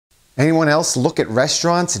Anyone else look at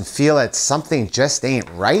restaurants and feel that something just ain't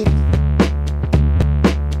right?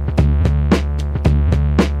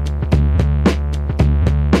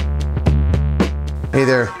 Hey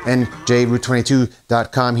there,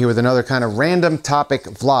 NJRoute22.com here with another kind of random topic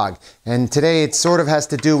vlog. And today it sort of has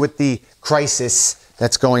to do with the crisis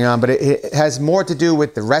that's going on, but it has more to do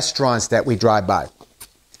with the restaurants that we drive by.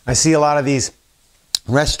 I see a lot of these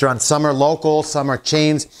restaurants, some are local, some are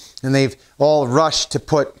chains, and they've all rushed to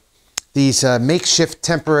put these makeshift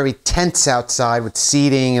temporary tents outside with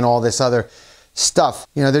seating and all this other stuff.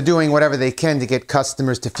 You know, they're doing whatever they can to get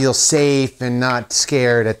customers to feel safe and not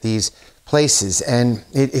scared at these places, and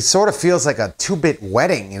it sort of feels like a two-bit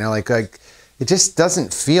wedding, you know, like it just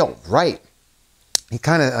doesn't feel right. It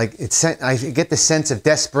kind of like I get the sense of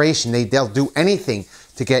desperation. They'll do anything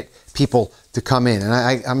to get people to come in, and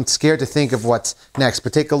I'm scared to think of what's next.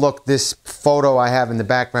 But take a look. This photo I have in the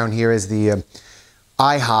background here is the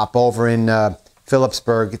IHOP over in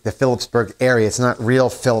Phillipsburg, the Phillipsburg area. It's not real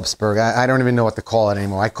Phillipsburg. I don't even know what to call it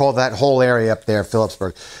anymore. I call that whole area up there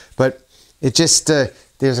Phillipsburg, but it just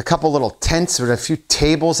there's a couple little tents with a few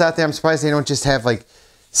tables out there. I'm surprised they don't just have like,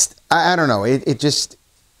 I don't know. It just,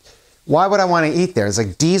 why would I want to eat there? It's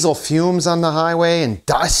like diesel fumes on the highway and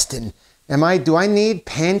dust. And do I need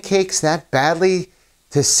pancakes that badly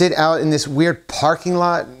to sit out in this weird parking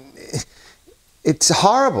lot? It's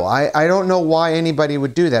horrible. I don't know why anybody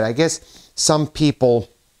would do that. I guess some people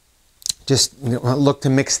just look to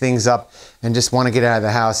mix things up and just want to get out of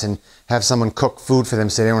the house and have someone cook food for them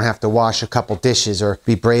so they don't have to wash a couple dishes or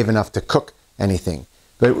be brave enough to cook anything.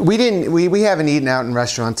 But we haven't eaten out in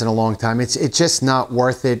restaurants in a long time. It's just not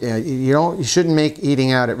worth it. You shouldn't make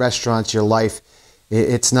eating out at restaurants your life.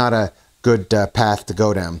 It's not a good path to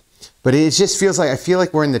go down. But it just feels like, I feel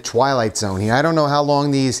like we're in the twilight zone here. I don't know how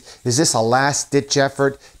long is this a last ditch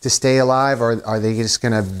effort to stay alive, or are they just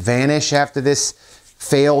going to vanish after this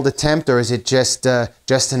failed attempt, or is it just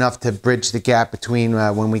enough to bridge the gap between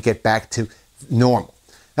when we get back to normal?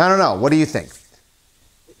 I don't know. What do you think?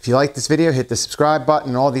 If you like this video, hit the subscribe button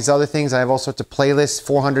and all these other things. I have all sorts of playlists,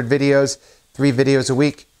 400 videos, 3 videos a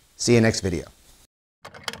week. See you next video.